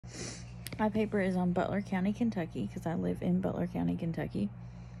My paper is on Butler County, Kentucky, because I live in Butler County, Kentucky.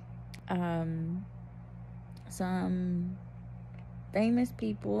 Some famous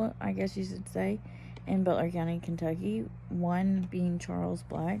people, I guess you should say, in Butler County, Kentucky. One being Charles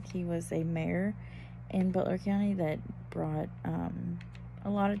Black. He was a mayor in Butler County that brought a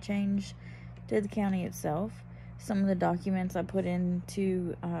lot of change to the county itself. Some of the documents I put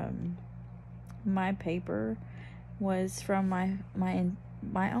into my paper was from my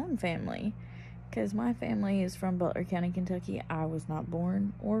own family, because my family is from Butler County, Kentucky. I was not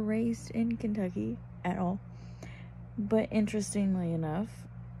born or raised in Kentucky at all, but interestingly enough,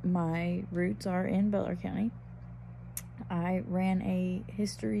 my roots are in Butler County. I ran a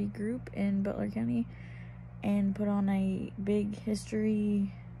history group in Butler County and put on a big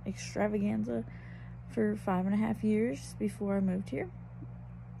history extravaganza for 5.5 years before I moved here.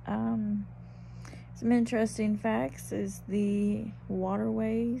 Some interesting facts is the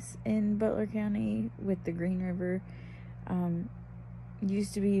waterways in Butler County with the Green River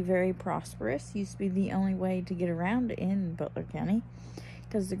used to be very prosperous. Used to be the only way to get around in Butler County,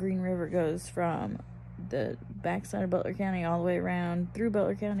 because the Green River goes from the backside of Butler County all the way around through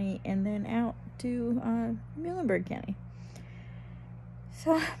Butler County and then out to Muhlenberg County.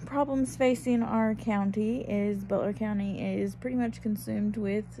 So, problems facing our county is Butler County is pretty much consumed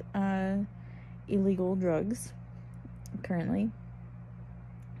with illegal drugs currently.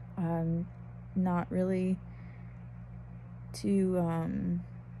 Not really to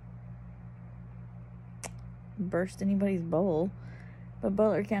burst anybody's bubble, but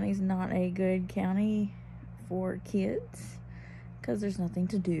Butler County is not a good county for kids because there's nothing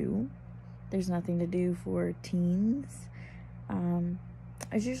to do. There's nothing to do for teens.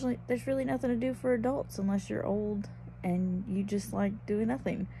 There's really nothing to do for adults unless you're old and you just like doing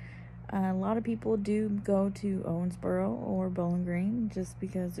nothing. A lot of people do go to Owensboro or Bowling Green just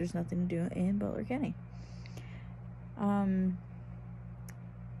because there's nothing to do in Butler County.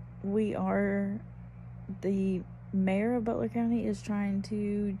 The mayor of Butler County is trying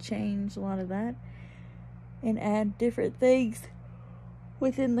to change a lot of that and add different things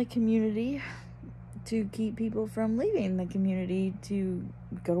within the community to keep people from leaving the community to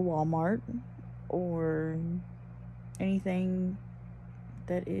go to Walmart or anything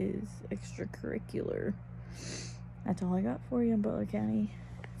that is extracurricular. That's all I got for you in Butler County.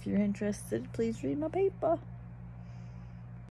 If you're interested, please read my paper.